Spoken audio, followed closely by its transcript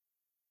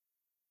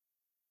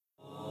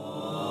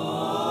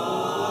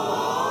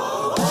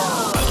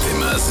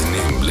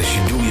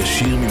לשידור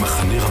ישיר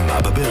ממחנה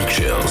רמה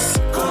בברקשיירס.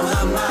 כל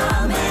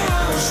רמה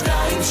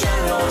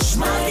 102.3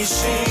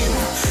 מרגישים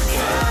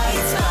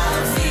קיץ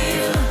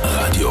באוויר.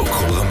 רדיו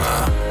כל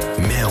רמה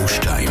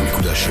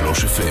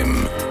 102.3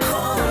 FM.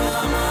 כל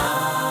רמה.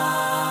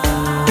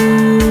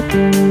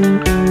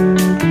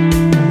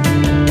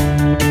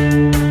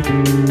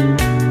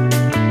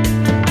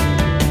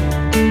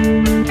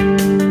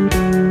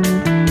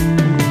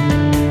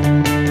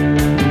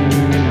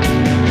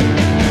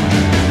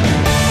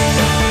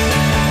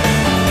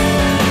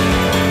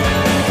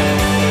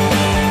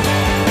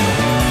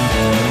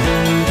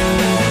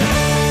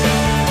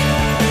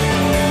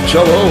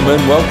 Shalom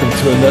and welcome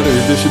to another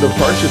edition of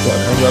Parsha Talk.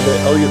 I'm Rabbis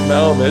Eliot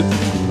Malomet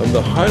from the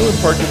Highland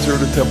Park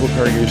Conservative Temple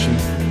congregation,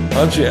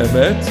 Anshe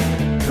Emet,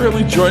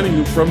 currently joining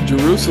you from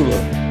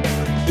Jerusalem,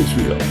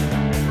 Israel.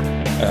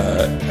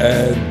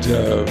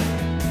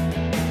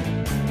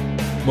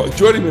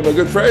 Joining me, my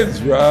good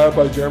friends,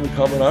 Rabbi Jeremy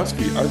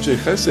Kalmanofsky, Anshe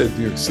Chesed,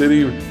 New York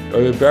City,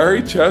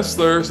 Barry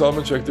Chesler,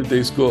 Solomon Schechter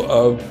Day School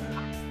of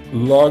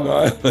Long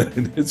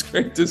Island. It's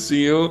great to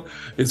see you.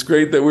 It's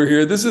great that we're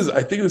here. I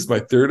think this is my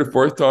third or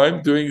fourth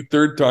time doing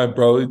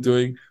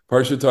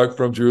Parsha Talk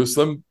from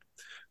Jerusalem.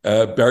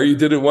 Barry, you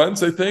did it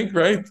once, I think,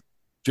 right?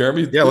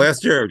 Jeremy? Yeah,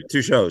 last year,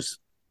 2 shows.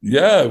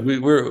 Yeah,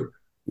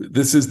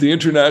 this is the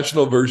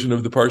international version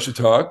of the Parsha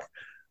Talk.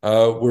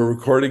 We're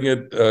recording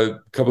it a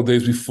couple of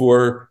days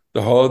before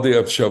the holiday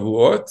of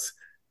Shavuot.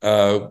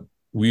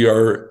 We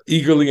are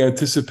eagerly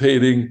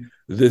anticipating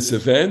this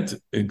event,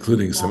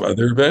 including some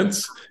other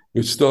events,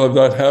 which still have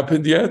not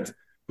happened yet,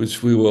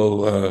 which we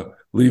will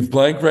leave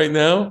blank right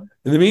now.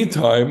 In the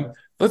meantime,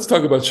 let's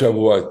talk about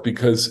Shavuot,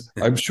 because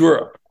I'm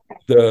sure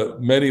the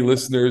many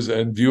listeners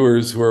and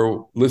viewers who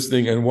are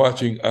listening and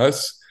watching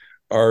us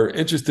are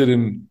interested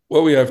in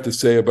what we have to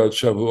say about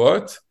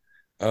Shavuot,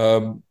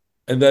 and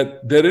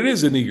that it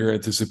is an eager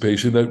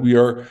anticipation, that we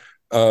are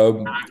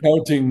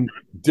counting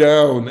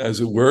down,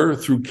 as it were,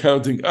 through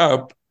counting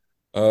up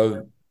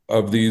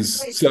of these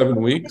 7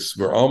 weeks.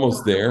 We're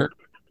almost there.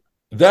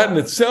 That in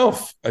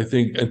itself, I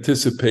think,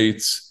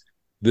 anticipates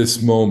this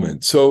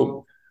moment.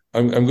 So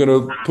I'm going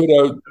to put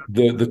out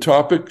the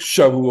topic,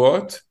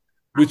 Shavuot,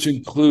 which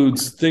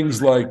includes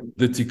things like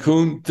the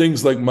Tikkun,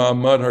 things like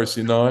Ma'amad Har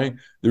Sinai,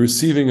 the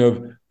receiving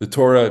of the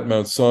Torah at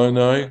Mount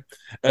Sinai,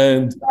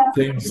 and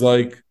things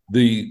like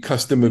the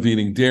custom of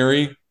eating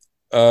dairy.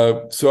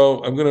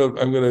 So I'm going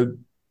to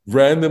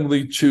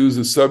randomly choose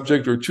a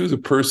subject or choose a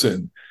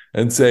person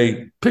and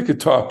say, pick a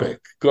topic.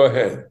 Go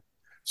ahead.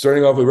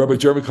 Starting off with Rabbi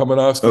Jeremy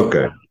Kalmanofsky.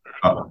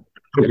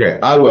 Okay,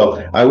 I will.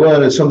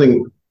 And it's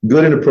something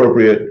good and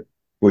appropriate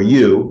for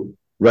you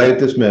right at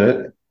this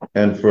minute,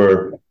 and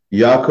for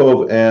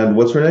Yaakov and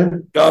what's her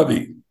name?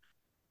 Gabi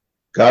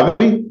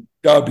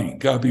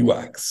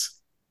Wax.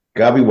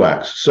 Gabi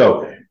Wax.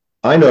 So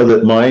I know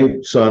that my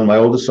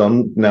oldest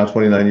son, now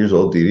 29 years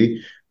old,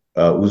 Didi,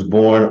 was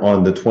born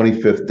on the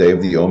 25th day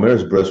of the Omer.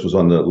 His birth was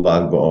on the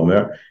Lag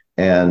BaOmer.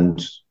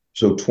 And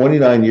so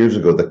 29 years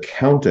ago, the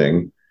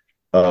counting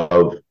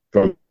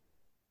from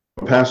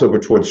Passover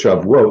towards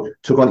Shavuot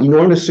took on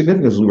enormous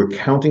significance. We were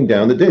counting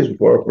down the days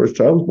before our first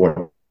child was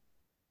born.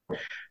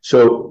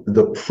 So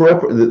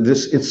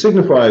it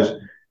signifies,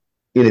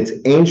 in its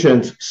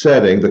ancient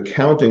setting, the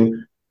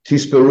counting,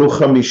 Tisperu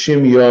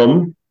Chamishim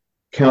Yom,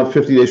 count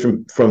 50 days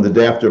from the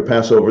day after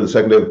Passover, the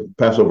second day of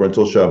Passover,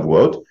 until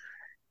Shavuot.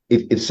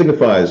 It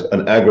signifies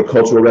an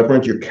agricultural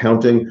reference. You're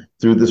counting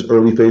through this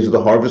early phase of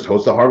the harvest.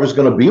 What's the harvest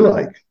going to be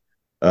like?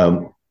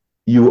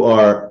 You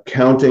are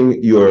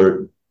counting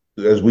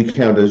as we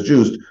count as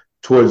Jews,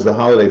 towards the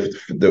holiday.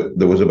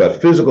 There was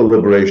about physical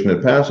liberation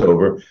at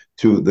Passover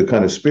to the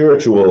kind of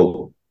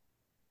spiritual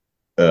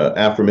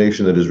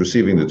affirmation that is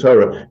receiving the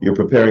Torah. You're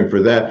preparing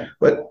for that.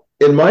 But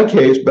in my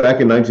case,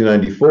 back in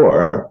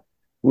 1994,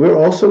 we're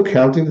also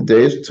counting the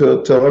days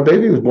till our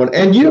baby was born.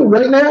 And you,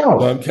 right now.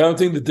 Well, I'm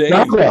counting the days.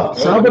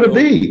 Saba to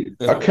be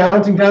are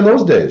counting down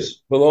those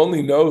days. We'll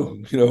only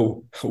know,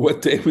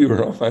 what day we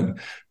were on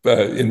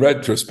in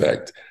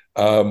retrospect.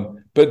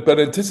 But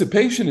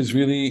anticipation is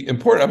really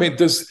important. I mean,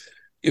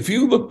 if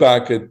you look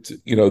back at,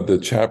 the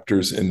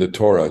chapters in the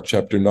Torah,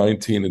 chapter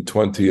 19 and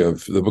 20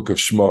 of the book of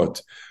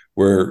Shemot,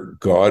 where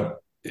God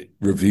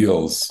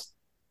reveals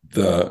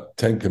the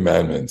 10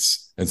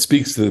 commandments and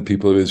speaks to the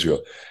people of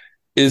Israel,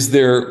 is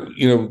there,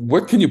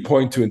 what can you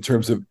point to in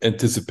terms of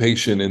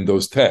anticipation in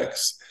those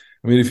texts?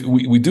 I mean, if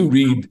we do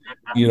read,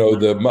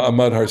 the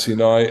Ma'amad Har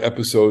Sinai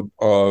episode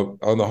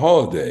on the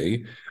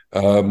holiday,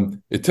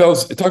 it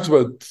talks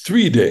about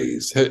 3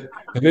 days,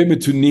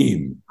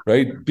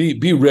 right?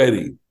 Be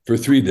ready for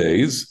 3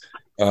 days.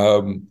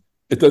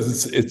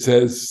 It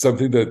says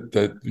something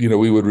that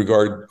we would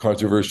regard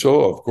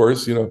controversial, of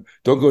course.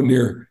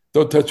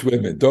 Don't touch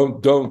women,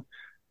 don't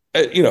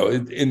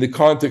in the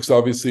context,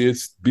 obviously,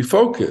 it's be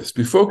focused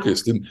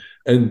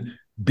and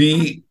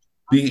be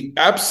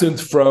absent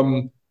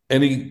from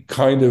any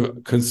kind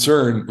of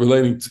concern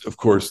relating, of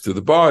course, to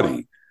the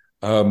body.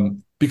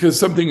 Because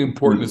something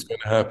important is going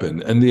to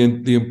happen. And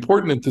the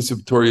important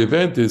anticipatory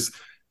event is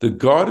that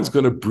God is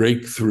going to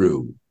break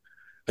through.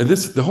 and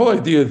the whole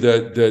idea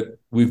that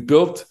we've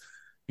built,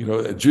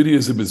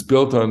 Judaism is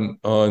built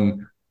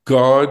on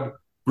God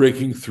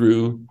breaking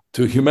through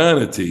to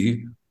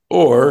humanity,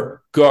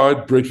 or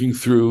God breaking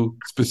through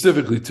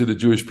specifically to the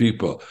Jewish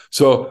people.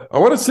 So I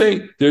want to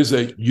say there's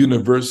a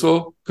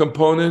universal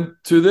component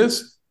to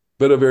this,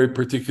 but a very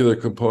particular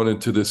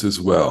component to this as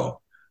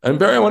well. And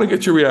Barry, I want to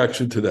get your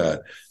reaction to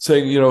that,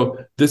 saying,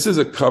 this is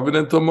a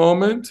covenantal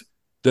moment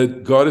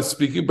that God is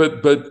speaking,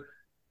 but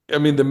I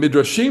mean, the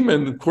Midrashim,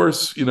 and of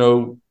course,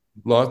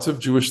 lots of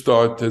Jewish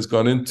thought has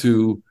gone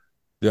into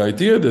the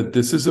idea that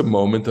this is a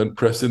moment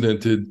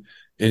unprecedented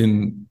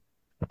in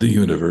the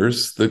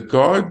universe that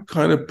God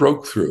kind of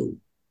broke through.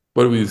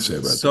 What do we say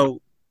about that?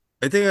 So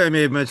I think I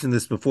may have mentioned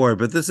this before,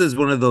 but this is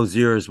one of those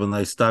years when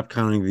I stopped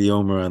counting the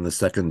Omer on the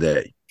second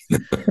day.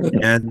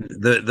 And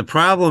the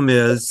problem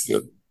is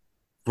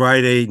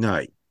Friday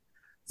night.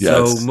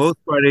 Yes. So most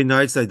Friday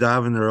nights I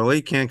daven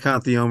early, can't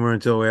count the Omer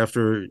until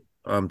after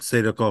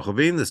Seder Kol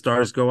Chavim, the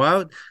stars go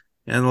out.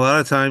 And a lot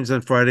of times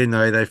on Friday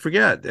night I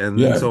forget. And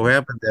it so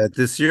happened that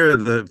this year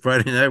the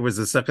Friday night was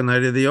the second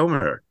night of the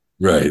Omer.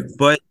 Right.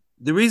 But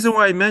the reason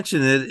why I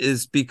mention it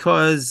is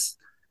because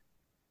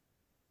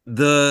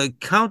the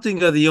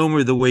counting of the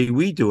Omer, the way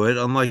we do it,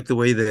 unlike the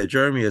way that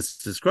Jeremy has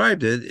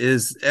described it,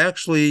 is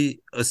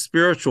actually a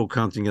spiritual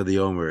counting of the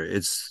Omer.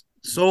 Its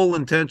sole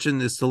intention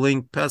is to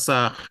link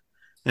Pesach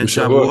and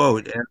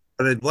Shavuot. And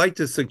what I'd like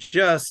to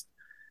suggest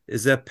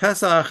is that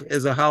Pesach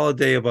is a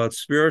holiday about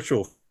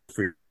spiritual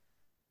freedom,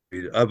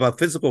 about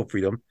physical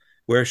freedom,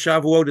 where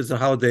Shavuot is a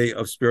holiday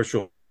of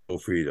spiritual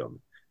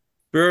freedom.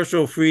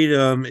 Spiritual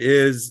freedom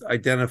is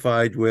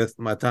identified with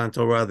Matan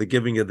Torah, the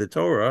giving of the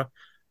Torah,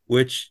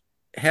 which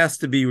has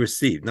to be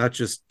received, not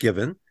just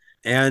given.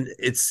 And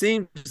it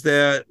seems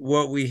that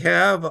what we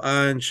have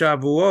on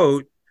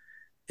Shavuot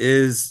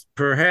is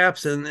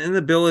perhaps an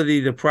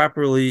inability to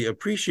properly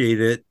appreciate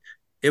it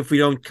if we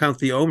don't count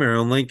the Omer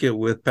and link it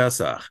with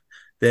Pesach,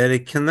 that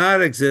it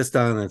cannot exist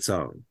on its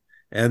own.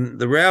 And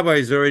the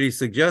rabbis already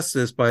suggest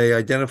this by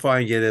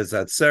identifying it as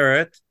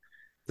Atzeret,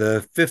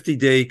 the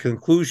 50-day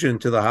conclusion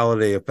to the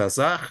holiday of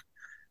Pesach.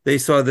 They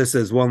saw this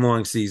as one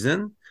long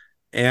season.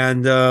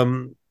 And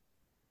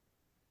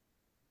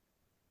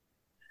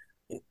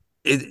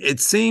it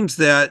seems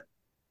that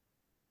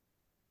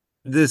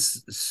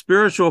this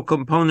spiritual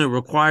component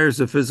requires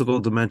a physical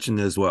dimension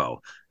as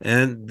well.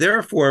 And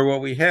therefore,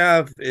 what we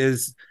have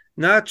is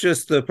not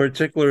just the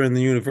particular and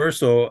the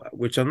universal,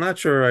 which I'm not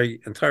sure I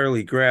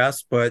entirely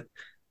grasp, but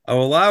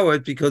I'll allow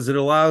it because it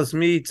allows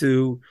me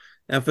to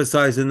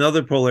emphasize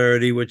another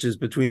polarity, which is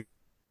between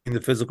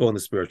the physical and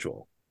the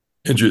spiritual.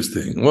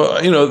 Interesting. Well,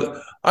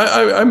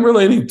 I'm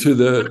relating to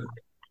the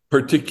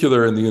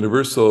particular and the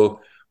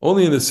universal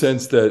only in the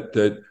sense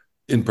that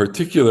in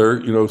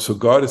particular, so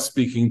God is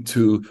speaking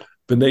to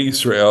Bnei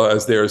Israel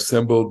as they are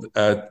assembled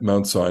at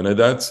Mount Sinai.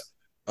 That's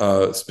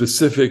a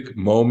specific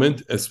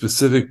moment, a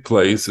specific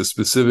place, a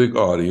specific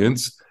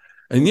audience.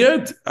 And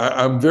yet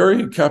I'm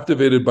very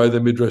captivated by the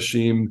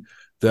Midrashim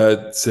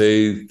that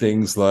say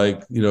things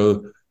like,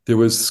 there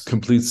was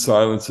complete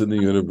silence in the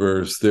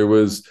universe. There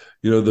was,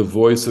 the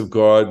voice of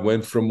God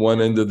went from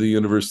one end of the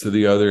universe to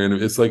the other. And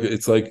it's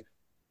like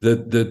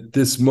that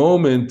this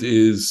moment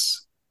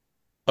is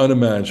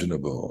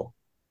unimaginable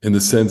in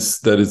the sense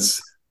that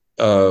it's,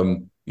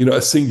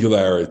 a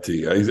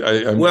singularity.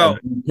 I'm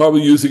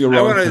probably using a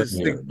wrong term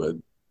here, but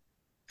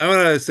I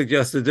want to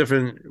suggest a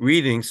different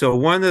reading. So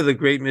one of the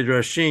great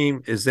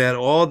Midrashim is that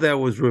all that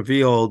was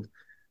revealed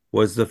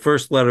was the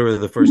first letter of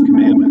the first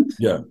commandment.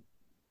 Yeah.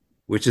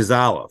 Which is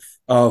Aleph.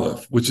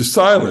 Aleph, which is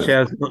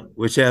silent.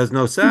 Which has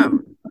no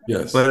sound.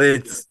 Yes. But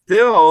it's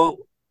still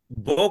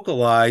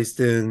vocalized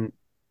in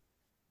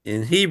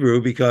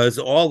Hebrew because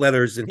all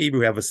letters in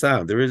Hebrew have a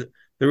sound.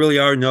 There really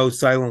are no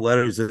silent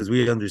letters as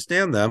we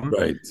understand them.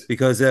 Right.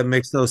 Because that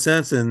makes no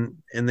sense in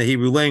the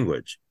Hebrew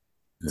language.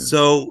 Yeah.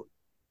 So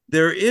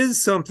there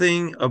is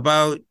something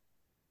about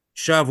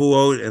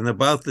Shavuot and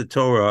about the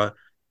Torah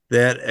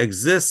that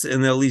exists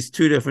in at least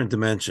two different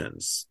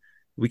dimensions.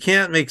 We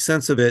can't make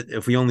sense of it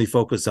if we only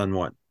focus on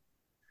one.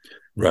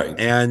 Right.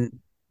 And,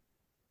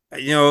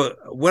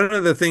 one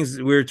of the things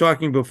we were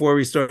talking before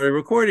we started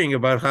recording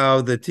about how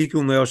the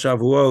Tiqqun Lail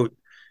Shavuot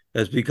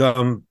has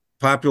become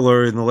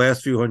popular in the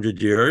last few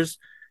hundred years,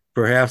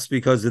 perhaps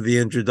because of the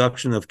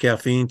introduction of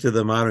caffeine to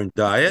the modern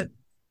diet.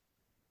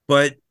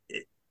 But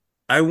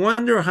I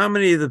wonder how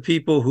many of the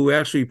people who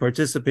actually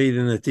participate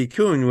in the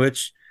Tikkun,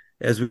 which,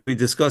 as we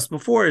discussed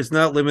before, is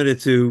not limited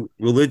to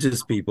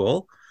religious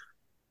people,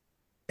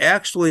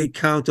 actually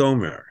count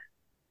Omer.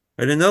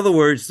 But in other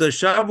words, does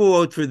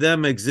Shavuot for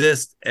them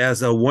exist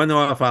as a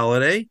one-off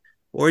holiday,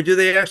 or do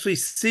they actually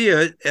see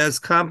it as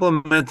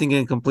complementing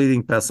and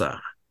completing Pesach?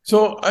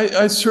 So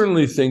I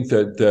certainly think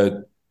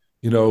that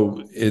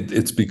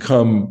it's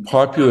become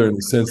popular in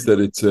the sense that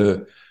it's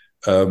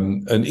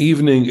an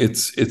evening.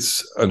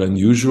 It's an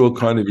unusual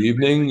kind of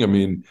evening. I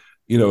mean,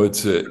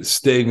 it's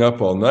staying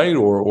up all night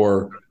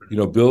or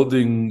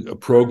building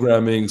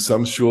programming.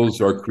 Some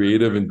shuls are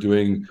creative in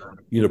doing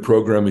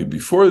programming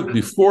before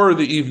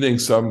the evening.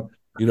 Some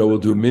we'll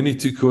do mini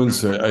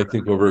tikkuns. I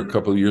think over a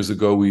couple of years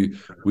ago,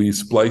 we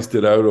spliced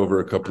it out over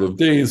a couple of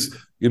days.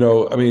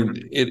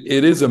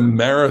 It is a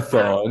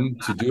marathon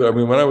to do.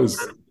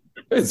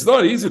 It's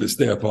not easy to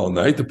stay up all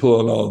night to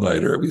pull an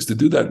all-nighter. We used to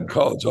do that in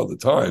college all the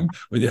time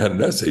when you had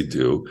an essay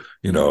due,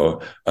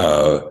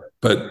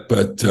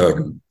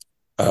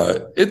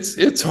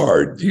 it's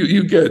hard.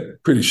 You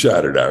get pretty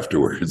shattered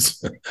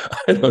afterwards.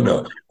 I don't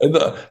know. And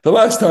the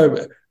last time,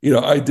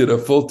 I did a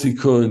full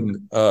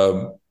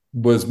tikkun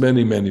was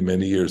many, many,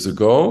 many years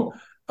ago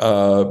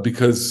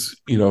because,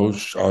 on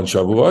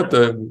Shavuot,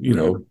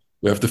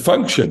 we have to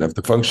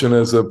function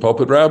as a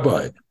pulpit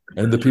rabbi.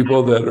 And the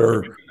people that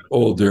are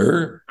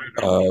older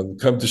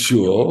come to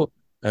shul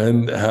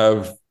and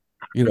have,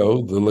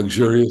 the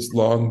luxurious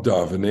long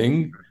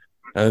davening,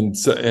 and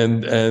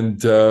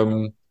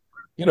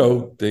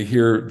they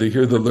hear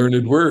the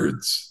learned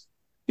words.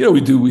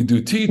 We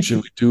do teach,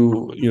 and we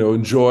do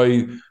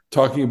enjoy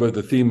talking about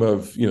the theme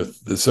of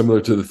similar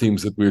to the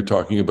themes that we're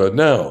talking about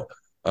now.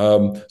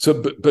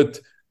 But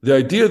the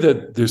idea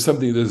that there's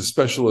a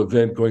special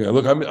event going on.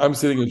 Look, I'm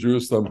sitting in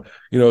Jerusalem.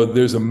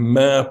 There's a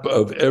map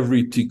of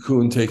every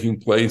tikkun taking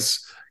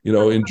place.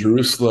 In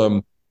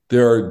Jerusalem,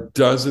 there are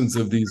dozens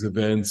of these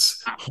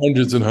events.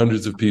 Hundreds and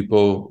hundreds of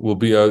people will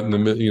be out in the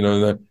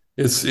middle.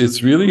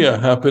 It's really a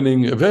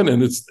happening event,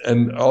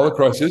 and all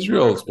across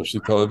Israel, especially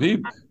Tel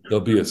Aviv, there'll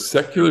be a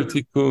secular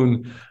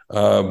tikkun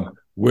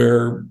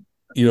where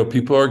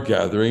people are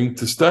gathering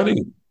to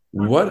study.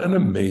 What an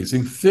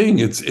amazing thing!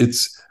 I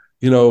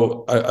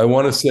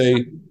want to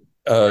say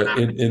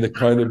in a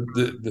kind of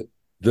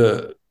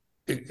the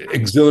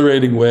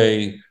exhilarating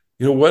way.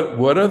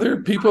 What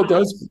other people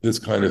does this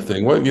kind of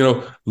thing?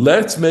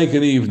 Let's make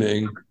an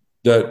evening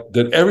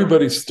that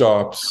everybody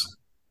stops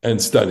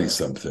and studies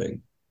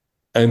something,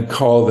 and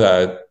call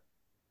that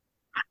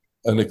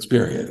an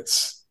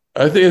experience.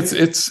 I think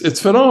it's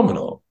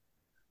phenomenal.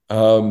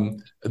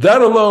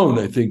 That alone,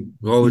 I think.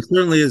 Well, it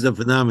certainly is a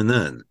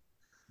phenomenon.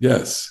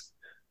 Yes,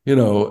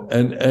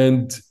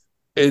 and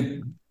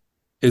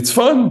it's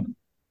fun.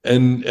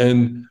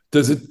 And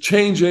does it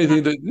change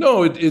anything?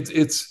 No,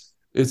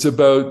 it's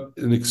about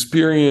an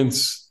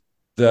experience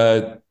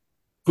that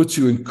puts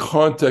you in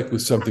contact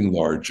with something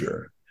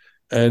larger,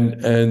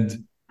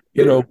 and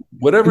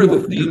whatever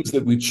the themes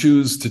that we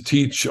choose to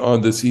teach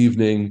on this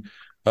evening,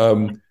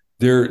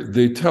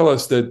 they tell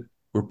us that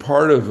we're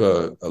part of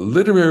a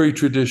literary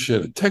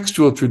tradition, a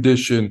textual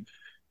tradition,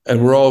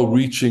 and we're all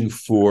reaching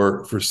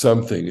for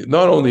something.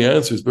 Not only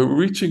answers, but we're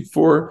reaching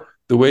for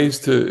the ways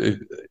to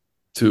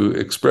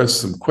express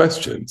some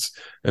questions.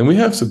 And we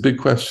have some big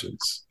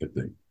questions, I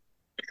think.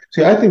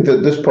 See, I think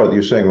that this part that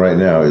you're saying right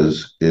now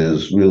is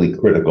really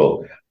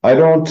critical. I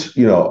don't,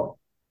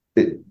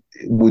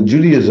 with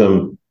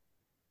Judaism,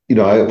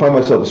 I find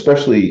myself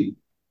especially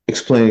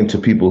explaining to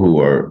people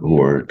who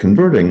are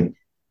converting.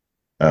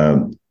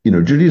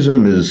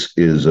 Judaism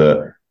is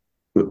a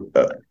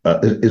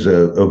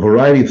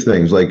variety of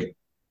things. Like,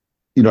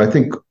 I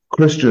think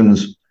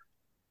Christians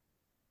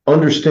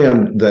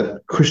understand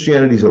that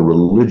Christianity is a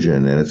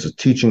religion, and it's a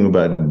teaching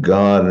about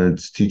God, and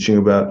it's teaching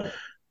about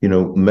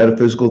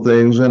metaphysical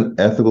things and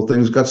ethical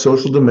things. It's got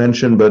social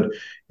dimension, but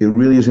it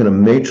really is in a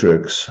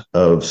matrix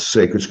of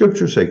sacred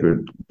scripture,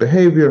 sacred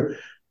behavior.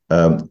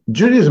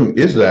 Judaism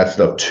is that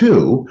stuff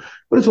too,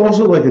 but it's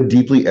also like a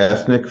deeply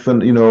ethnic,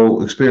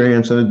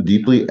 experience, and a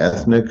deeply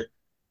ethnic,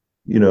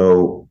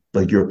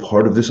 like you're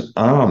part of this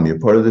you're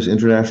part of this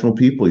international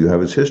people. You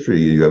have its history,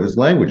 you have its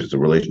language, it's a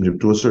relationship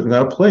to a certain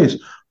kind of place.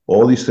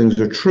 All these things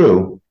are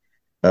true.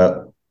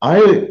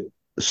 I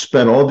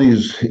spent all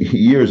these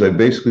years, I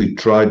basically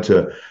tried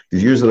to,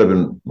 these years that I've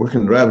been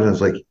working in rabbis, I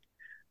was like,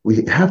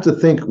 we have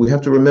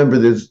to remember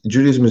that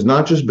Judaism is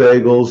not just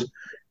bagels.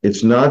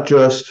 It's not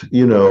just,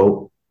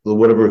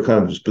 whatever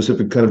kind of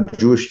specific kind of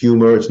Jewish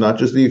humor. It's not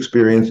just the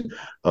experience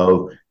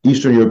of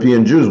Eastern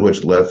European Jews,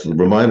 which let's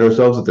remind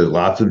ourselves that there's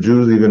lots of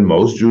Jews, even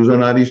most Jews are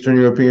not Eastern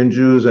European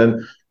Jews,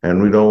 and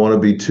we don't want to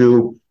be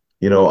too,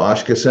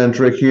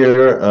 Ashkecentric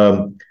here.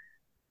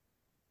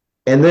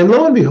 And then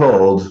lo and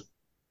behold,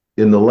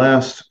 in the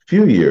last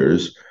few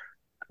years,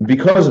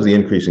 because of the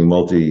increasing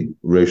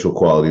multiracial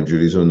quality of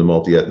Judaism and the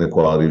multi-ethnic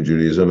quality of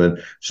Judaism, and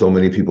so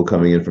many people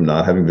coming in from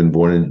not having been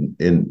born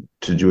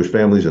into Jewish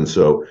families, and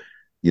so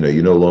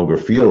you no longer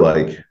feel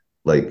like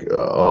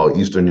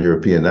Eastern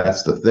European,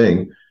 that's the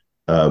thing.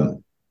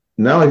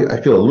 Now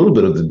I feel a little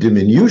bit of the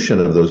diminution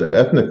of those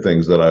ethnic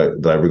things that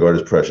I regard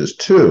as precious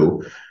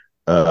too.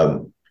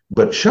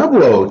 But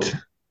Shavuot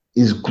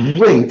is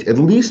great, at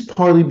least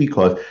partly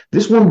because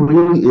this one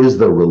really is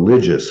the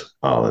religious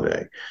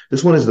holiday.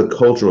 This one is the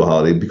cultural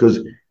holiday, because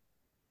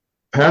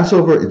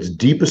Passover, it's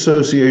deep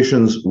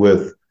associations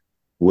with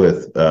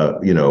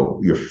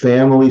your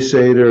family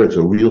Seder. It's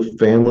a real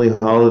family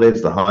holiday.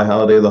 It's the high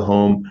holiday of the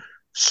home.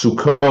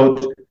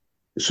 Sukkot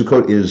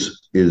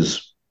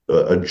is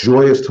a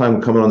joyous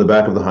time coming on the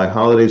back of the high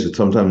holidays. It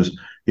sometimes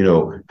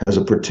has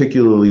a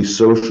particularly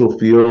social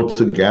feel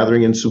to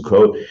gathering in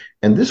Sukkot.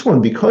 And this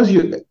one, because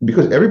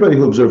everybody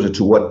who observes it,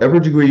 to whatever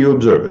degree you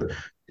observe it,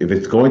 if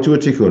it's going to a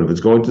tikkun, if it's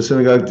going to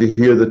synagogue to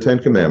hear the Ten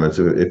Commandments,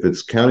 if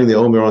it's counting the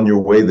Omer on your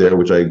way there,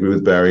 which I agree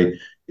with Barry,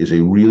 is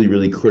a really,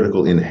 really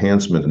critical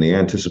enhancement in the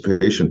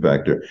anticipation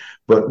factor.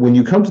 But when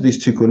you come to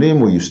these tikkunim,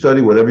 where you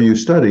study whatever you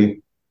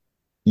study,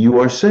 you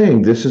are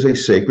saying this is a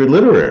sacred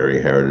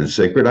literary heritage,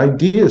 sacred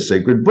ideas,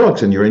 sacred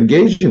books, and you're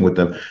engaging with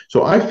them.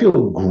 So I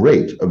feel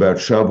great about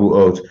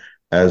Shavuot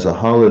as a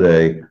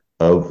holiday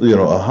of,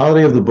 a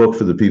holiday of the book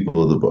for the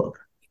people of the book.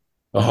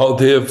 A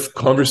holiday of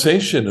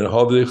conversation, and a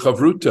holiday of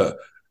chavruta,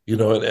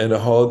 and a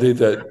holiday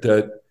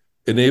that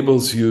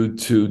enables you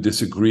to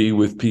disagree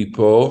with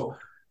people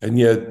and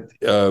yet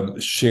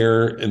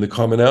share in the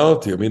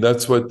commonality. I mean,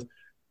 that's what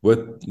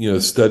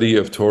study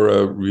of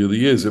Torah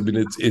really is. I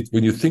mean, it's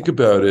when you think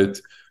about it,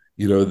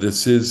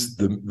 this is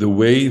the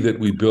way that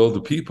we build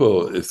the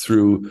people is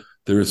through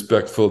the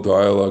respectful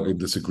dialogue and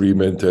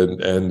disagreement,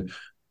 and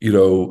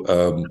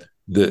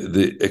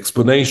the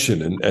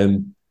explanation,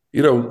 and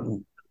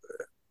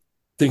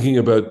thinking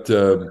about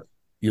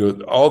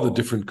all the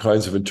different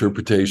kinds of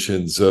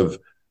interpretations of.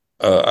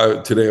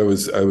 Today I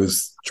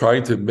was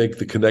trying to make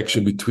the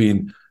connection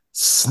between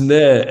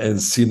Sneh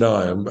and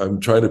Sinai. I'm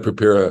trying to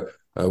prepare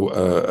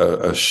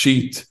a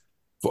sheet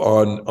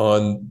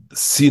on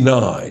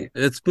Sinai.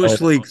 It's bush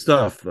league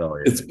stuff, though.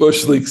 It's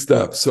bush league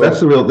stuff. So that's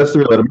the real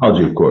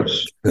etymology, of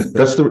course.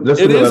 That's the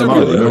real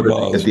etymology.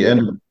 Remember,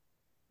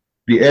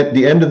 at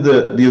the end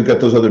of you've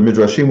got those other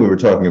midrashim we were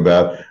talking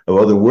about of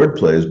other word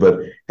plays, but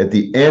at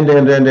the end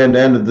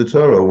of the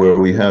Torah, where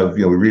we have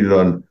we read it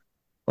on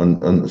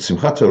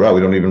Simchat Torah,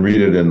 we don't even read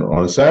it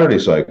on a Saturday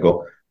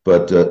cycle.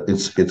 But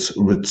it's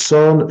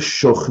Ritzon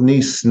Shochni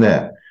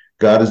Sneh.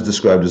 God is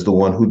described as the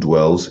one who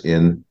dwells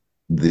in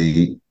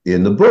the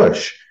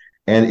bush,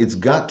 and it's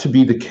got to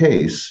be the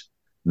case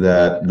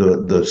that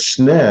the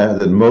Sneh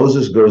that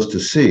Moses goes to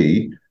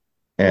see,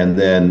 and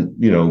then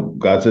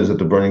God says at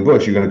the burning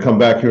bush, "You're going to come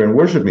back here and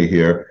worship me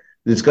here."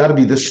 It's got to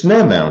be the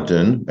Sneh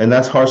mountain, and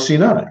that's Har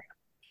Sinai.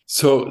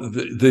 So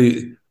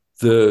the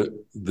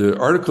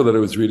article that I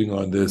was reading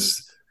on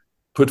this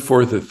put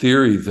forth a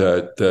theory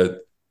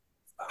that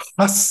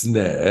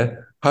Hasneh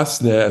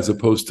as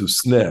opposed to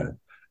Sneh,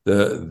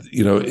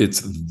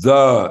 it's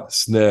the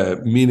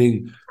Sneh,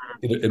 meaning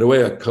in a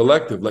way a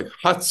collective, like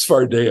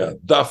Hatzfardeya,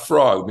 the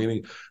frog,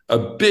 meaning a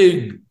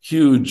big,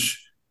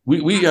 huge.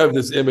 We have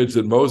this image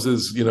that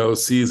Moses,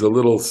 sees a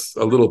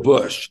little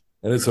bush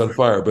and it's on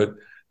fire, but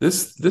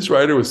this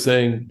writer was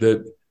saying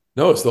that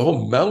no, it's the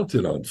whole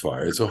mountain on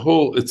fire. It's a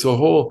whole,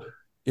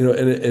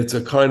 and it's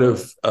a kind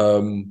of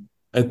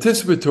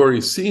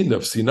anticipatory scene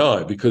of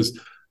Sinai, because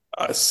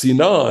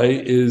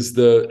Sinai is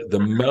the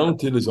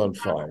mountain is on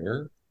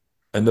fire,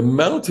 and the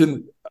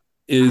mountain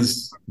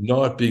is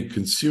not being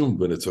consumed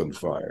when it's on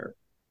fire.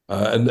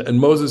 And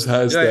Moses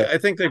has that. I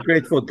think the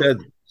Grateful Dead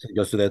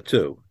goes to that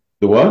too.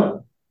 The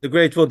what? The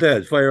Grateful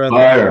Dead, fire on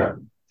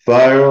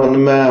the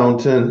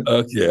mountain.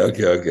 Okay.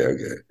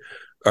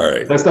 All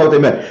right. That's not what they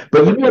meant.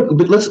 But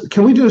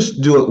can we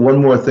just do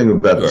one more thing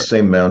about the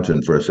same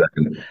mountain for a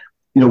second?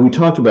 We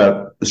talked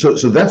about, so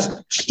that's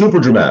super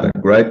dramatic,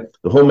 right?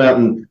 The whole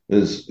mountain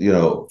is,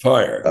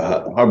 fire.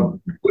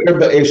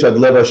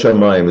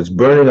 It's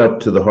burning up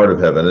to the heart of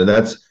heaven, and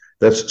that's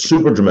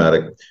super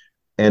dramatic.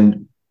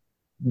 And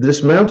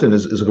this mountain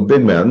is a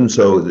big mountain,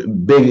 so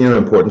big inner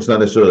importance, not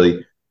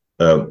necessarily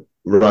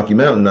Rocky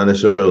Mountain, not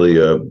necessarily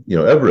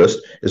Everest.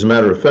 As a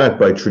matter of fact,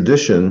 by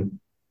tradition,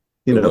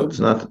 it's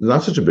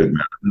not such a big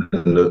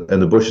mountain,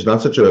 and the bush is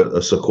not such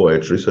a sequoia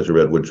tree, such a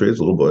redwood tree. It's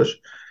a little bush.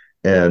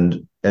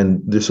 And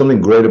there's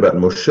something great about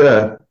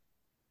Moshe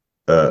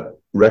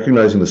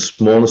recognizing the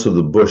smallness of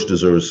the bush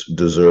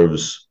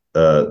deserves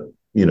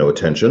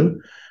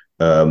attention.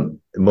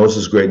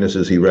 Moses' greatness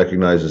is he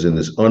recognizes in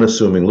this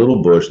unassuming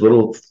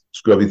little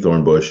scrubby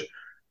thorn bush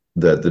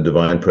that the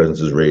divine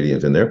presence is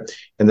radiant in there.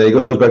 And then he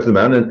goes back to the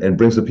mountain and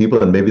brings the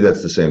people, and maybe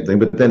that's the same thing.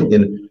 But then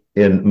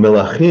in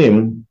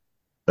Melachim,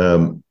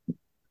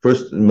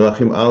 first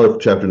Melachim Aleph,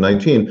 chapter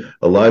 19,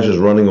 Elijah's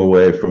running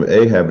away from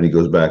Ahab, and he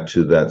goes back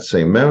to that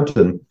same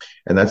mountain.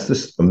 And that's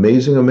this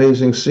amazing,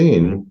 amazing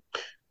scene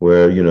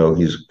where,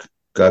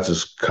 God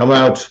says, come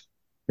out.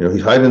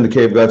 He's hiding in the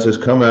cave. God says,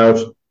 come out.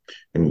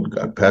 And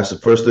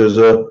first there's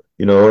a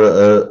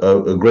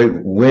great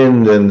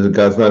wind, and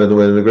God's not in the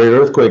wind, and a great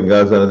earthquake, and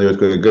God's not in the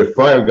earthquake, a great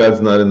fire, God's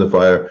not in the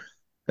fire.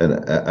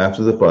 And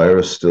after the fire,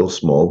 a still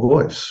small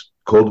voice,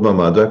 called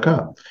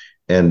Mamadaka.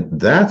 And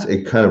that's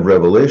a kind of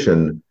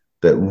revelation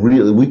that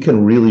really we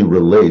can really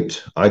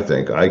relate. I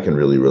think I can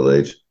really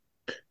relate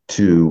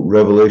to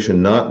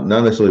revelation, not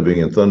necessarily being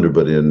in thunder,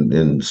 but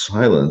in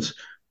silence.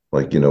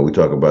 Like, we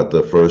talk about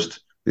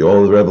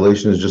all the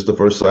revelation is just the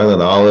first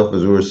silent aleph,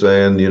 as we were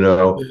saying,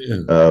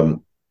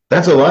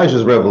 that's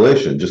Elijah's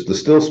revelation. Just the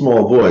still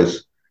small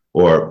voice,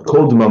 or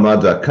kol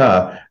d'mamad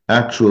daka,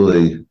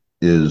 actually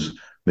is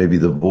maybe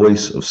the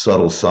voice of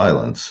subtle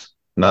silence.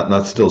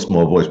 Not still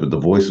small voice, but the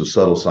voice of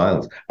subtle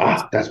silence.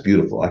 That's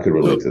beautiful. I could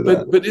relate to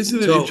that. But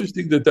isn't it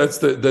interesting that's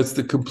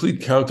the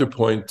complete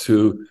counterpoint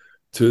to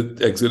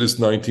Exodus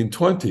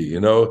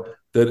 19:20?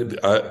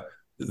 That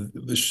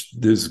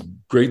there's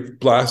great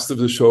blast of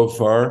the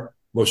shofar.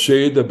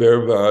 Moshe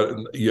daber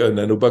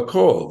v'yanenu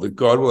bakol, that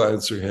God will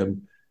answer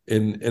him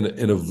in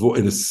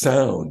a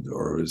sound,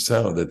 or a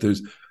sound that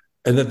there's,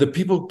 and that the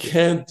people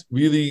can't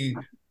really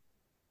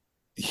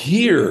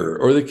hear,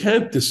 or they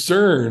can't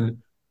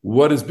discern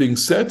what is being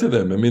said to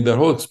them. I mean, that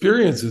whole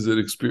experience is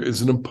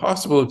an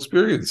impossible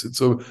experience, and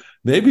so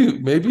maybe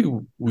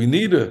we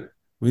need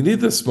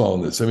the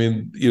smallness. I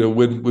mean,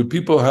 when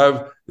people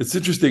have, it's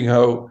interesting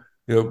how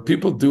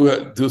people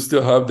do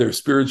still have their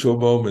spiritual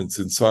moments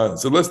in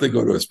silence, unless they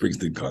go to a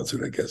Springsteen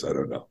concert. I guess I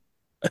don't know.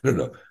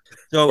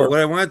 So what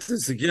I want to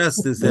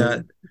suggest is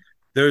that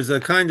there's a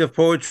kind of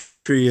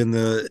poetry in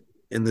the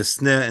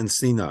Sneh and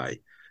Sinai,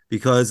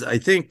 because I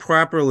think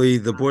properly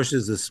the bush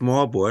is a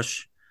small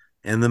bush,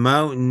 and the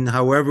mountain,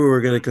 however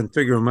we're going to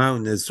configure a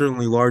mountain, is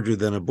certainly larger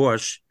than a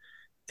bush,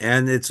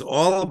 and it's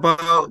all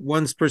about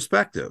one's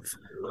perspective.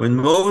 When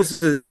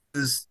Moses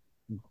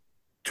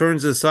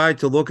turns aside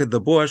to look at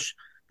the bush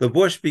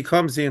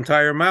becomes the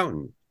entire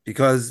mountain,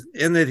 because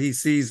in it he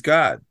sees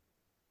God.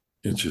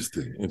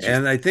 Interesting.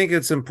 And I think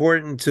it's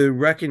important to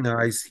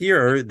recognize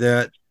here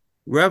that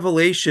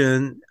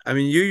revelation, I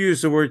mean, you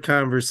use the word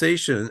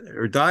conversation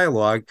or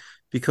dialogue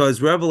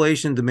because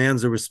revelation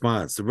demands a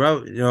response.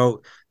 The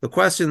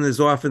question is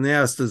often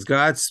asked, does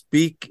God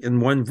speak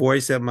in one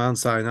voice at Mount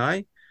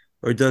Sinai,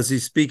 or does he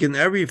speak in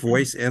every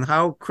voice? And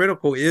how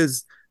critical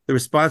is the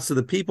response of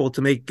the people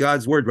to make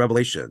God's word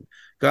revelation?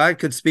 God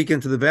could speak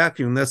into the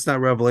vacuum. That's not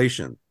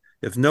revelation.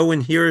 If no one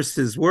hears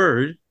his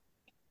word,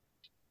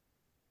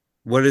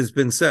 what has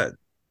been said?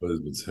 What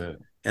has been said?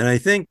 And I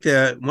think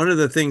that one of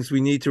the things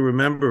we need to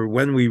remember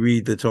when we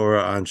read the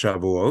Torah on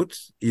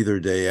Shavuot,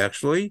 either day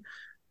actually,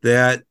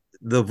 that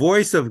the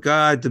voice of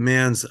God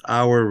demands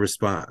our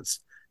response.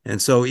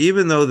 And so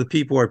even though the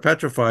people are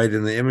petrified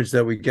in the image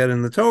that we get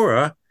in the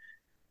Torah,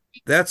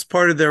 that's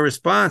part of their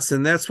response,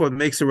 and that's what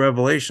makes a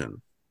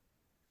revelation.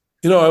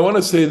 I want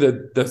to say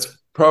that that's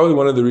probably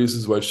one of the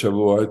reasons why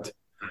Shavuot,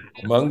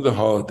 among the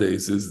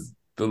holidays, is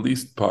the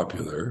least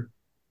popular,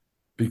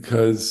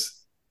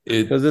 because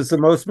it's the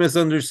most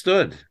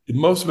misunderstood. The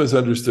most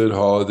misunderstood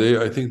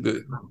holiday. I think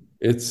that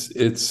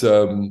it's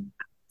a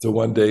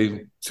 1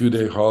 day, 2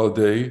 day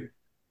holiday,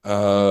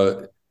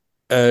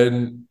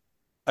 and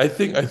I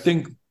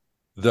think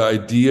the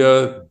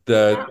idea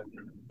that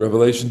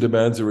revelation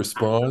demands a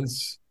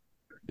response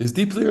is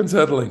deeply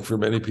unsettling for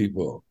many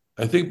people.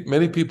 I think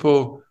many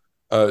people,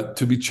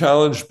 to be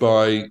challenged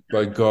by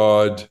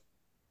God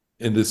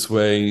in this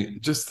way,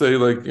 just say,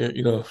 like,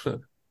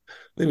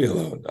 leave me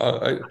alone.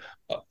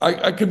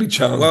 I can be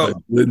challenged by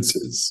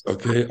blinces,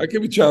 okay? I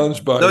can be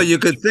challenged by... No, you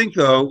could think,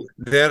 though,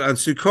 that on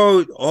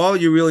Sukkot, all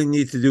you really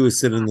need to do is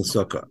sit in the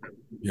sukkah.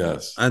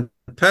 Yes. On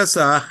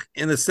Pesach,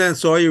 in a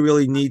sense, all you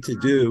really need to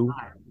do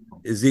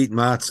is eat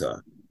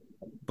matzah.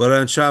 But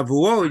on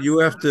Shavuot, you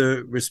have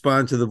to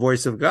respond to the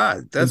voice of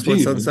God. That's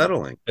Indeed. What's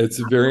unsettling. It's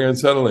very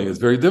unsettling. It's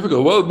very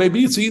difficult. Well,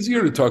 maybe it's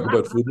easier to talk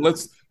about food.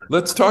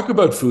 Let's talk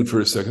about food for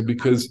a second,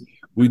 because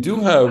we do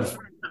have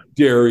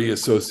dairy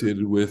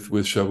associated with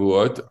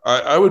Shavuot.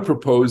 I would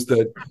propose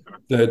that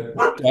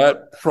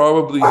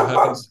probably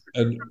has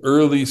an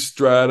early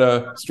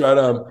strata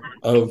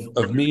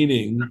of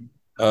meaning,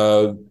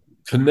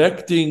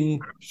 connecting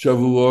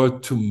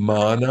Shavuot to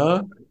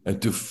manna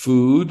and to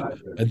food,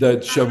 and that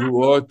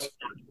Shavuot,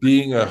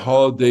 being a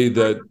holiday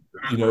that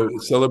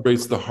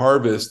celebrates the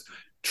harvest,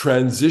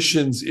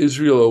 transitions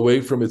Israel away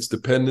from its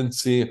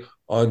dependency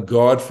on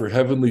God for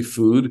heavenly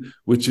food,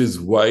 which is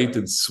white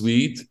and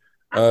sweet,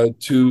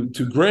 to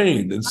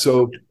grain. And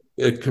so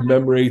it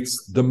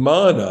commemorates the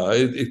manna.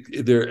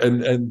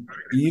 And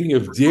eating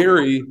of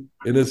dairy,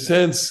 in a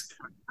sense,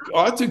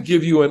 ought to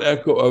give you an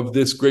echo of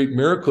this great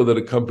miracle that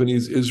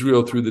accompanies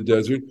Israel through the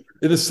desert,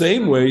 in the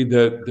same way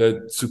that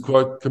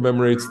Sukkot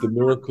commemorates the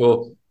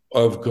miracle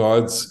of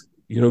God's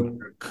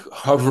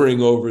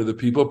hovering over the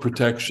people,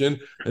 protection,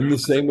 and the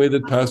same way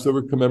that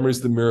Passover commemorates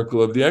the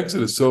miracle of the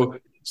Exodus. So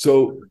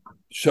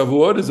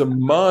Shavuot is a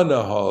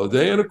manna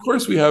holiday, and of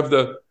course we have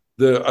the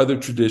other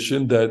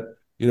tradition that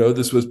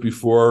this was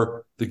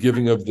before the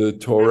giving of the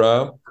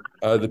Torah.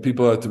 The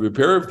people had to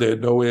prepare if they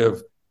had no way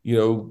of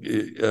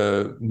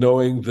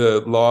knowing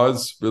the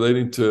laws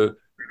relating to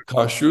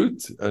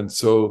kashrut, and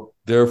so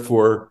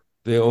therefore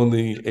they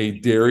only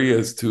ate dairy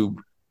as to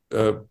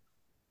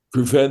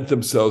prevent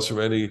themselves from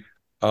any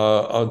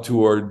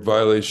untoward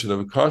violation of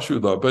a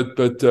kashrut law. But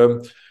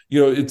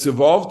it's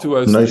evolved to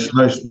us. Nice.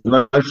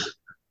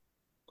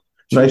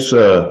 Nice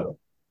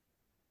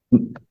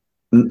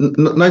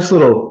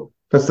little.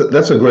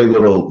 That's a great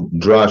little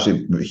drash,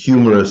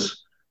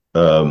 humorous,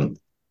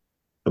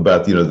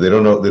 about they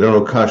don't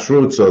know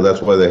kashrut, so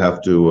that's why they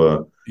have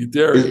to eat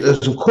dairy.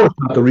 It's of course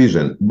not the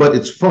reason, but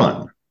it's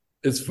fun.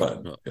 It's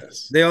fun.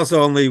 Yes. They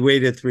also only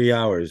waited 3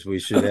 hours. We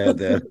should add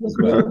that as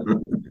well.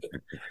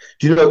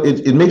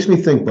 It makes me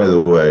think, by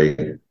the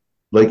way,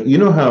 like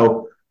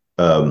how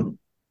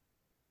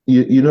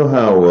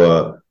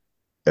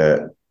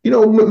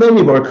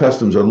many of our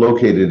customs are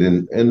located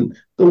in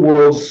the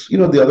world's,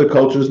 the other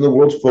cultures and the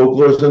world's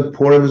folklores. And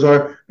Purim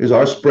is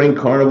our spring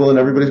carnival, and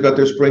everybody's got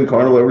their spring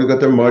carnival. Everybody's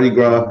got their Mardi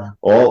Gras.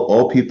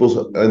 All peoples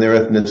and their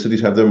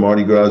ethnicities have their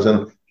Mardi Gras,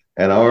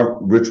 and our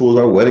rituals,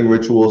 our wedding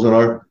rituals, and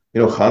our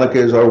Hanukkah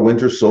is our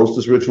winter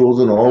solstice rituals,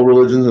 and all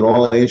religions and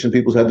all ancient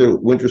peoples have their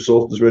winter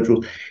solstice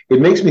rituals.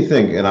 It makes me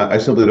think, and I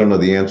simply don't know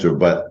the answer,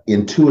 but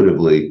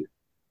intuitively,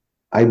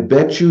 I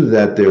bet you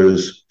that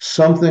there's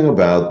something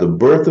about the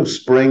birth of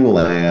spring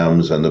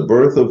lambs and the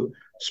birth of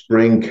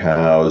spring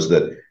cows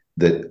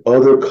that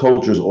other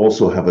cultures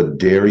also have a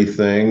dairy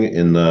thing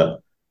in the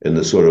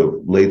sort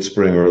of late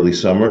spring, early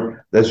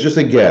summer. That's just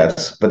a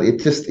guess, but it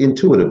just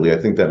intuitively, I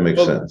think that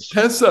makes sense.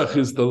 Pesach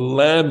is the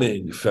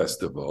lambing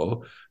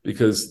festival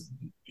because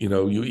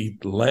you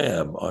eat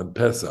lamb on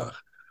Pesach.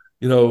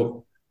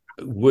 Would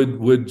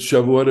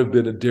Shavuot have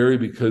been a dairy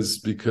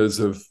because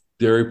of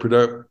dairy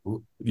product?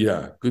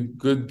 Yeah,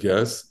 good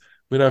guess.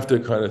 We'd have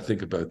to kind of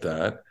think about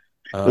that.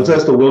 Let's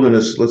ask the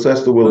wilderness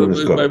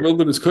cook. My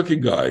wilderness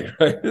cooking guy,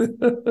 right?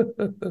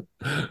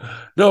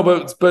 No,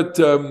 but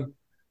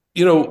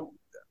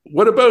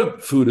what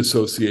about food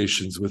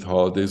associations with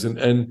holidays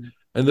and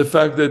the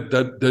fact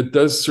that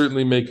does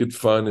certainly make it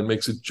fun and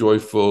makes it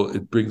joyful.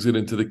 It brings it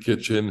into the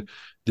kitchen.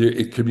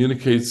 It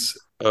communicates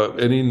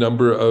any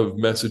number of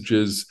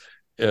messages.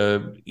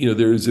 There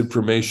is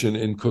information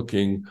in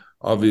cooking,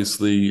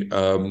 obviously.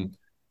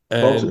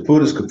 And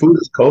food is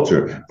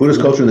culture. Food is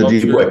culture in the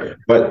deep way.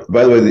 But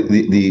by the way,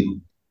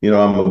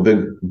 I'm a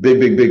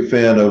big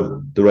fan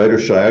of the writer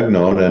Shai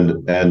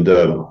Agnon and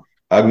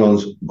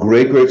Agnon's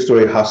great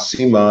story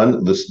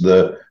Hasiman,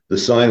 the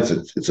science.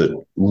 It's a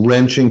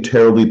wrenching,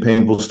 terribly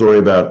painful story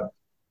about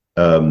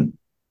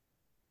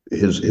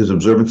his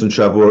observance in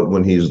Shavuot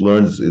when he's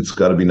learned it's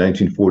got to be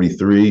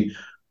 1943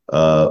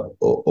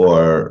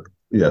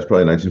 it's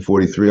probably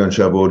 1943 on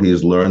Shavuot. He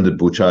has learned that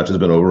Buchach has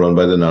been overrun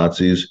by the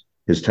Nazis.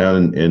 His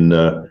town in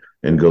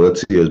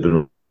Galicia has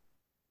been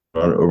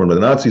overrun by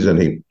the Nazis,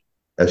 and he,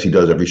 as he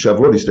does every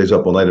Shavuot, he stays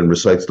up all night and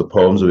recites the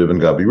poems of Ibn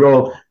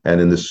Gabirol. And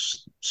in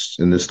this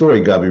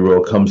story,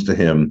 Gabirol comes to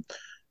him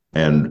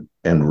and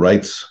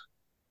writes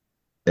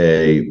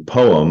a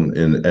poem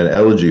an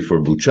elegy for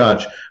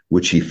Buchach,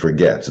 which he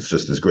forgets. It's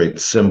just this great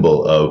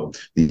symbol of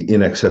the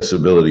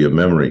inaccessibility of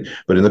memory.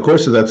 But in the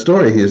course of that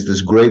story, he has this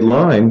great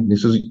line. He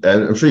says,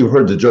 and I'm sure you've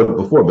heard the joke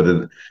before,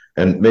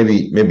 and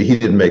maybe he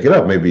didn't make it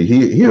up. Maybe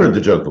he heard the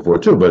joke before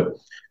too, but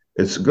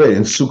it's great.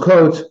 In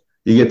Sukkot,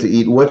 you get to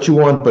eat what you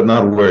want, but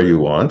not where you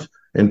want.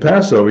 In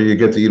Passover, you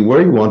get to eat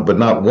where you want, but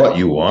not what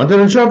you want.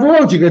 And in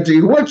Shavuot, you get to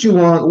eat what you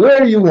want,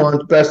 where you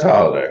want, best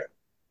holiday.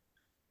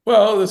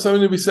 Well, there's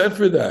something to be said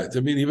for that. I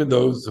mean, even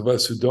those of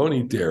us who don't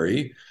eat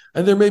dairy,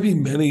 and there may be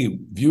many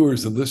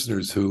viewers and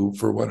listeners who,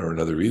 for one or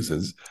another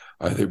reasons,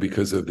 either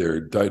because of their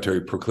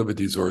dietary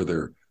proclivities or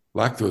their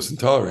lactose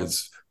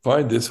intolerance,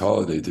 find this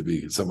holiday to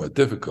be somewhat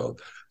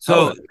difficult. So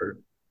however,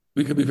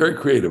 we can be very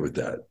creative with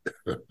that.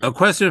 A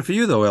question for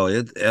you, though,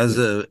 Elliot, as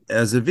a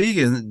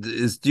vegan,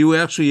 is do you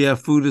actually have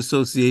food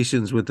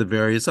associations with the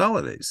various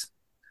holidays?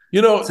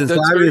 Since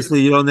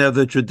obviously you don't have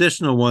the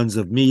traditional ones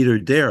of meat or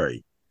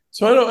dairy.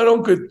 So I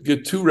don't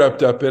get too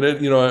wrapped up in it.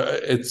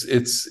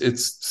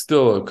 It's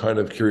still a kind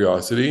of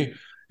curiosity.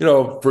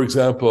 For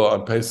example,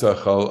 on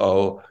Pesach,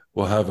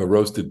 we'll have a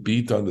roasted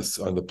beet on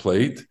the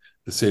plate,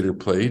 the Seder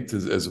plate,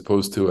 as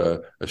opposed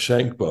to a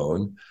shank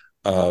bone.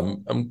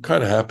 I'm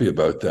kind of happy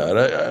about that.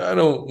 I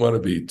don't want to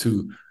be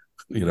too,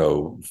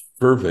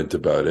 fervent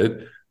about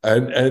it.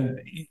 And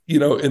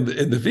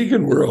in the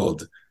vegan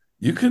world,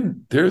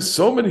 there's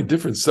so many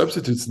different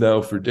substitutes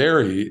now for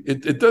dairy.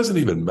 It doesn't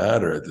even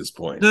matter at this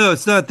point. No,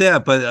 it's not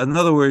that. But in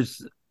other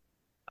words,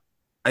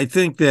 I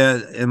think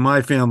that in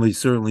my family,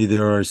 certainly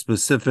there are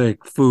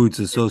specific foods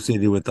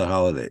associated with the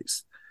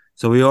holidays.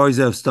 So we always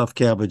have stuffed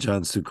cabbage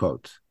on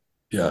Sukkot.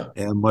 Yeah.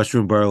 And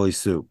mushroom barley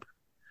soup.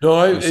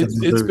 No,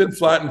 it's been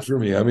flattened for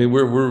me. I mean,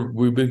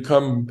 we've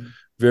become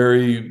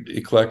very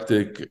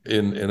eclectic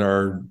in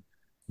our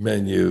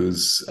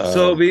menus. So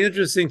it'll be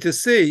interesting to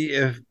see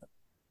if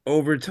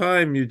over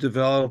time you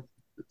develop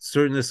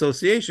certain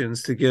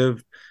associations to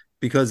give,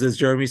 because as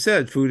Jeremy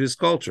said, food is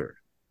culture.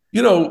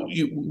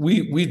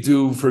 We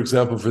do, for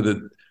example, for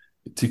the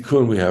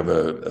Tikkun, we have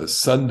a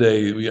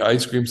Sunday,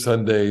 ice cream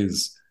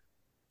Sundays.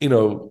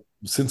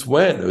 Since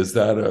when is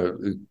that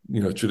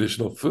a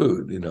traditional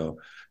food?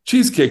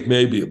 Cheesecake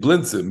maybe, a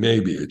blintzeh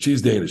maybe, a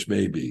cheese Danish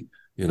maybe.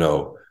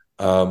 But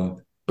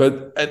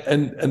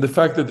the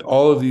fact that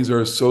all of these are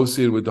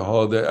associated with the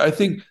holiday, I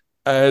think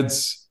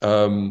adds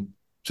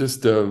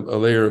just a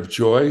layer of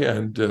joy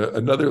and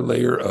another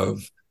layer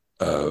of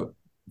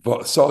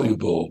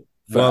soluble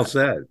fat. Well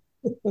said.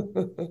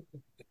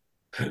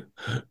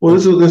 Well,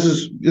 this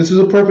is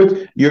a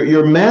perfect.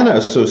 Your manna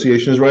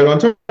association is right on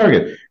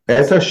target.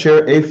 Et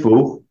asher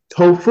efu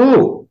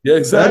tofu. Yeah,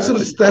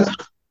 exactly.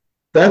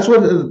 That's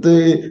what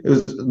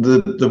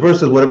the verse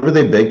says. Whatever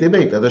they bake, they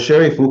bake. Et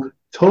asher efu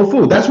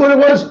tofu. That's what it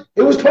was.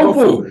 It was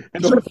tofu.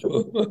 So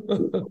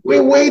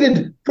we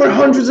waited for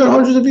hundreds and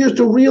hundreds of years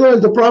to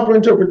realize the proper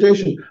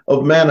interpretation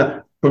of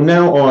manna. from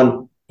now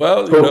on,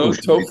 Well, should be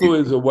tofu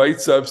is a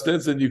white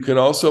substance, and you can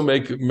also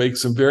make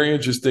some very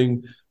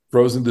interesting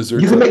frozen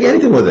desserts. You can make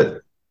anything with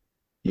it.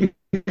 You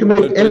can make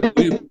But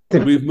anything.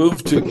 we've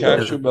moved to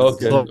cashew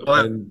milk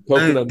and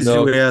coconut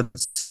milk. You add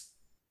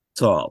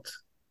salt.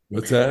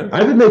 What's that?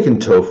 I've been making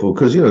tofu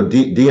because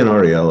D and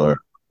Ariel are.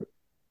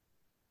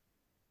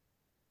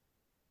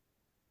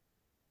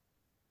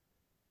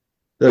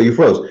 No, you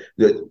froze.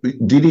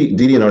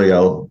 Didi and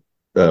Ariel,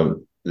 they're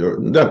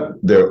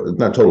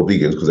not total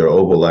vegans because they're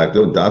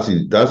ovo-lacto.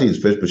 Dasi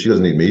eats fish, but she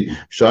doesn't eat meat.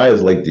 Shai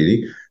is like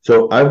Didi.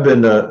 So I've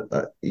been,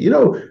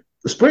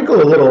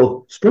 sprinkle a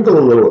little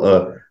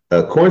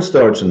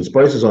cornstarch and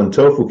spices on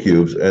tofu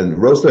cubes and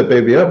roast that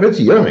baby up. It's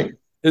yummy.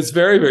 It's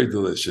very, very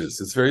delicious.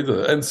 It's very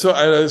delicious. And so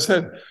I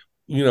said,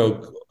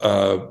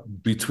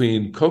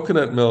 between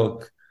coconut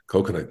milk,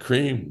 coconut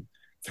cream,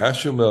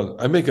 cashew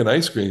milk, I make an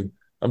ice cream.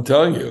 I'm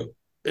telling you,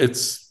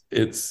 it's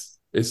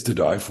to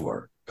die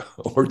for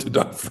or to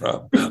die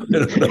from.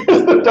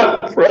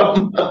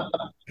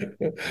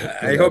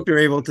 I hope you're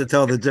able to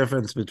tell the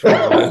difference between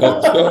them.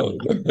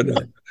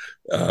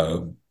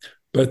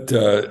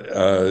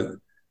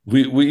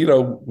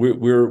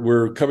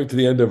 We're coming to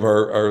the end of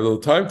our little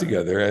time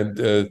together,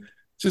 and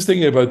just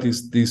thinking about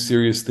these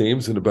serious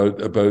themes and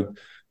about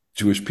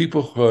Jewish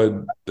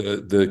peoplehood,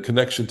 the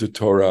connection to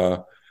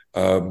Torah,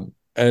 and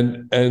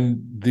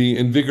the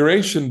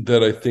invigoration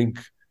that I think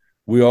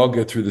we all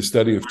get through the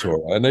study of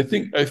Torah. And I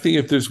think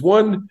if there's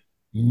one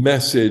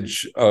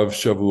message of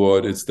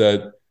Shavuot, it's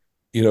that,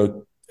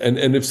 and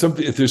if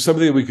there's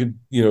something that we could,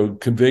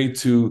 convey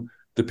to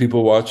the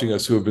people watching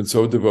us who have been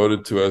so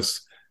devoted to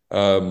us,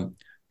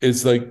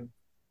 is like,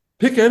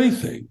 pick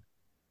anything.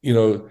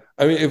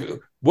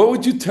 What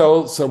would you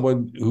tell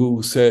someone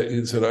who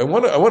said, I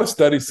want to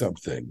study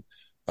something,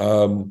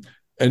 and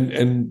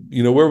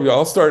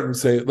I'll start and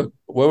say, look,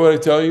 what would I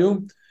tell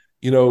you?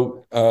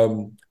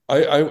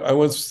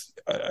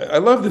 I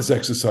love this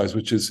exercise,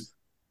 which is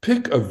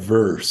pick a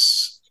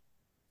verse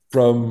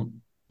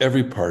from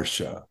every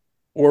parsha,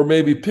 or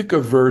maybe pick a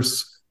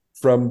verse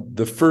from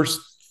the first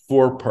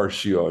 4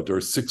 parshiot or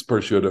 6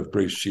 parshiot of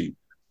Breshit,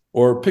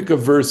 or pick a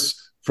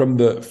verse from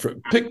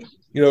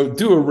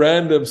do a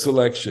random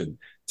selection.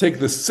 Take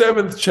the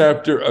 7th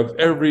chapter of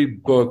every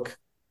book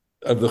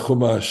of the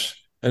Chumash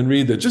and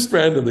read it just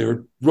randomly,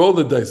 or roll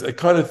the dice, that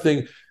kind of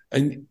thing,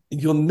 and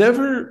you'll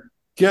never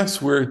guess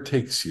where it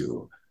takes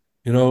you.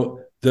 The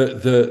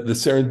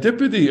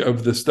serendipity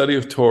of the study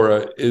of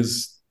Torah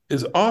is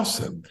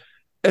awesome,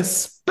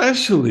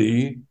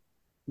 especially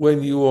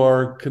when you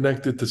are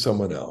connected to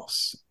someone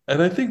else. And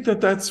I think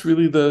that's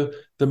really the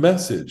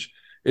message.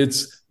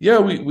 It's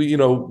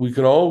we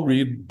can all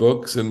read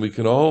books and we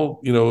can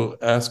all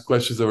ask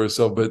questions of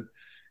ourselves, but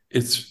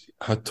it's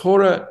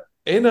HaTorah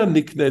ena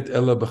niknet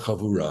ela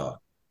b'chavura.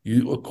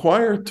 You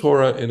acquire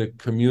Torah in a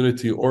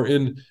community, or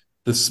in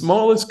the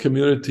smallest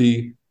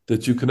community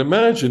that you can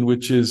imagine,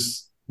 which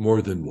is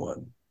more than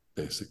one,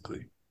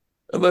 basically.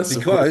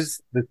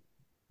 Because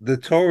the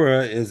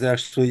Torah is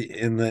actually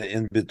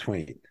in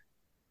between.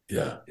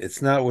 Yeah,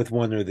 it's not with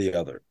one or the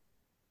other,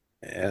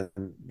 and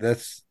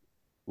that's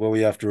what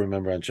we have to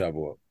remember on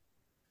Shavuot.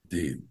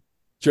 Indeed.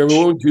 Jeremy,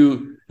 what would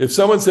you, if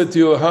someone said to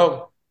you,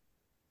 tell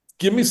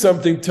me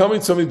something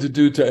to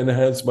do to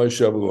enhance my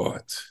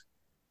Shavuot,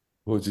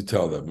 what would you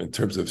tell them in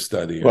terms of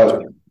study?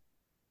 Well,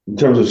 in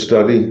terms of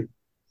study,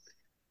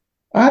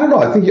 I don't know.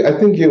 I think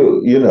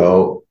you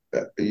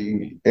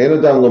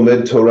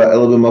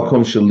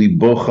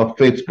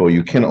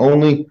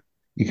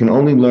can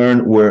only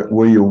learn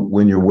where you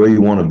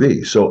want to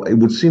be. So it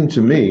would seem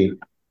to me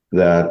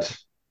that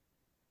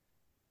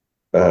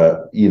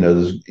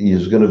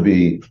there's going to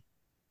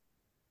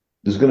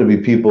be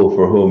people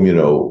for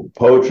whom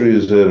poetry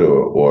is it,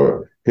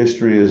 or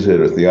history is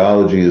it, or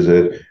theology is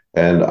it,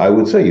 and I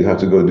would say you have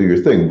to go do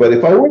your thing. But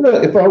if I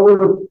were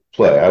to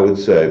play, I would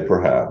say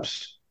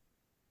perhaps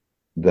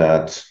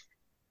that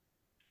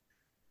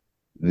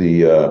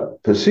the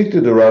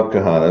Pesikta de Rav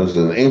Kahana is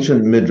an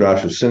ancient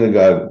midrash of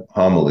synagogue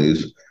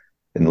homilies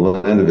in the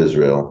land of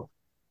Israel,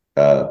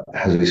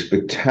 has a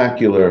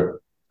spectacular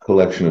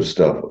collection of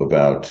stuff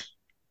about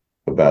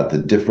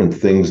the different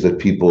things that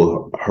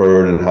people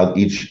heard, and how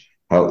each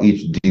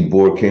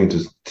dibur came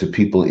to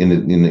people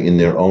in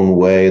their own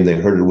way, and they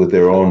heard it with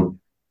their own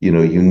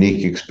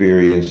unique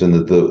experience, and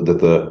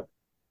that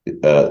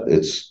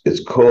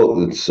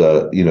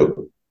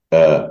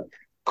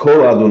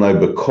Kol Adonai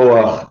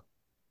b'koach,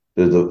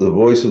 the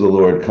voice of the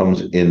Lord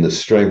comes in the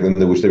strength,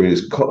 and which they read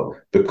is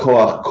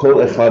b'koach kol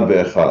echad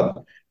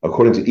ve'echad,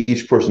 according to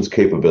each person's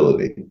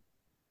capability,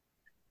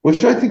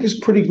 which I think is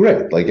pretty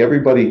great. Like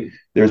everybody,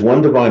 there's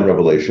one divine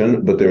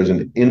revelation, but there's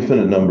an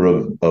infinite number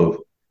of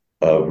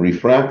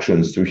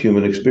refractions through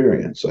human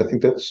experience. I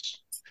think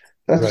that's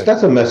right.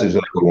 That's a message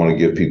that I would want to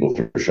give people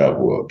for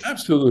Shavuot.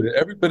 Absolutely.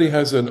 Everybody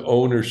has an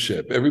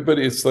ownership.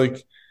 Everybody, it's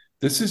like,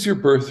 this is your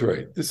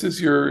birthright. This is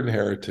your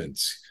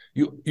inheritance.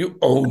 You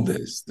own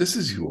this. This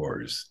is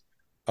yours.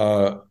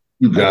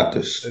 You got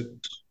this.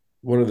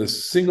 One of the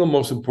single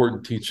most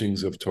important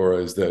teachings of Torah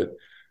is that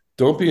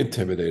Don't be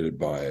intimidated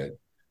by it,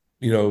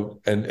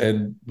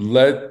 and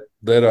let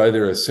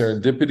either a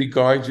serendipity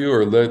guide you,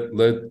 or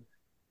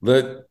let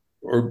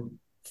or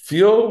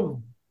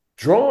feel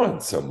drawn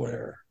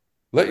somewhere.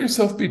 Let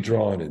yourself be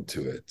drawn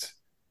into it,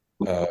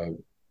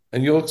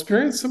 and you'll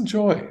experience some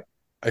joy.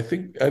 I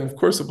think, and of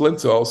course, a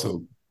blinza also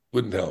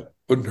wouldn't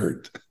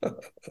hurt.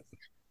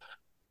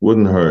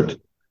 Wouldn't hurt.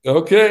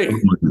 Okay.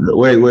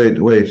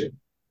 Wait.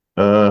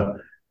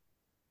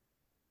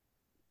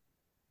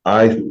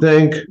 I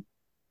think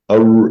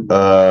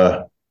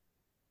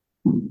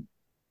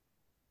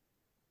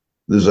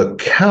there's a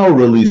cow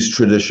release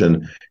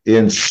tradition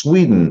in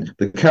Sweden.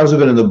 The cows have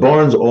been in the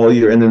barns all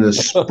year, and in the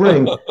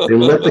spring they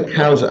let the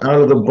cows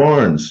out of the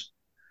barns,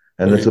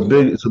 and it's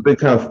a big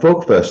kind of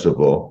folk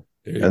festival,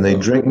 and they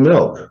drink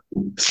milk.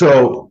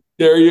 So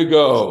there you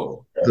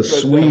go. The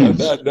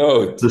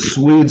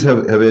Swedes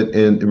have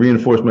it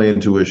reinforced my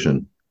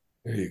intuition.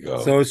 There you go.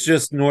 So it's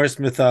just Norse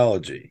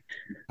mythology.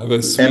 And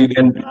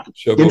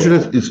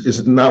internet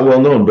is not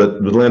well known,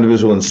 but the land of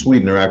Israel and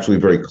Sweden are actually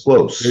very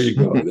close. There you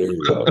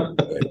go.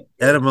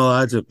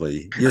 Etymologically,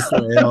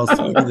 Yisrael,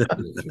 Sweden.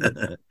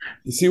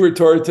 You see where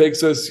Torah takes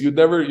us? You'd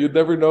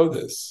never know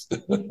this.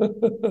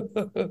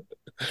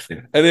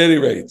 At any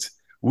rate,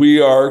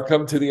 we are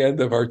come to the end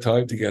of our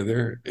time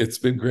together. It's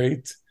been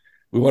great.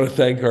 We want to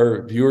thank our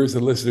viewers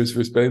and listeners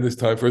for spending this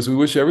time for us. We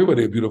wish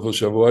everybody a beautiful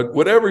Shavuot.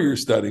 Whatever you're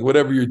studying,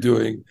 whatever you're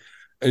doing,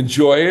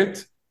 enjoy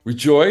it,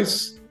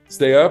 rejoice,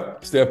 stay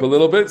up a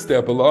little bit, stay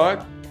up a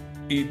lot,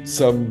 eat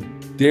some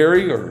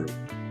dairy or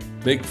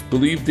make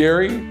believe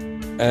dairy,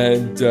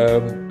 and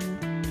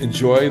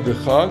enjoy the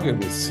Chag, and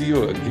we'll see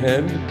you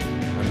again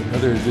on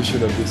another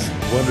edition of this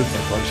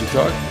wonderful Parsha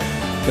Talk.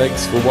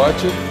 Thanks for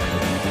watching.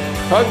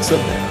 Chag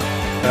Sameach.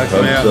 Chag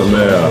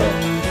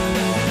Sameach.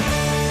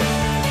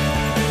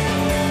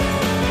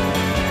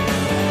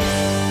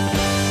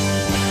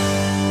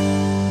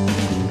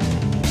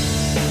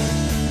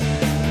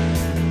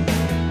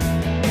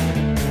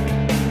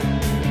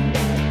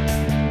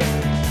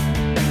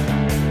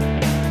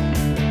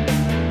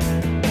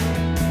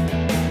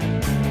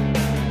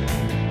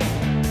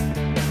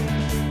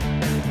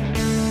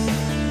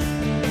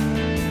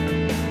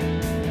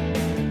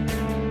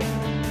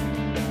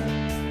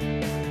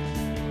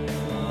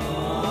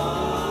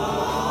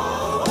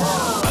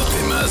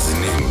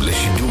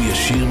 לשידור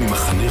ישיר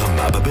ממחנה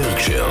רמה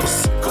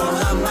בברקשיירס. כל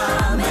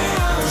רמה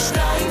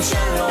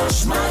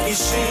 102.3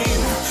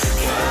 מרגישים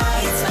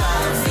קיץ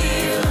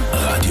באוויר.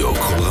 רדיו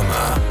כל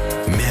רמה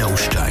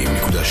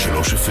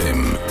 102.3 FM.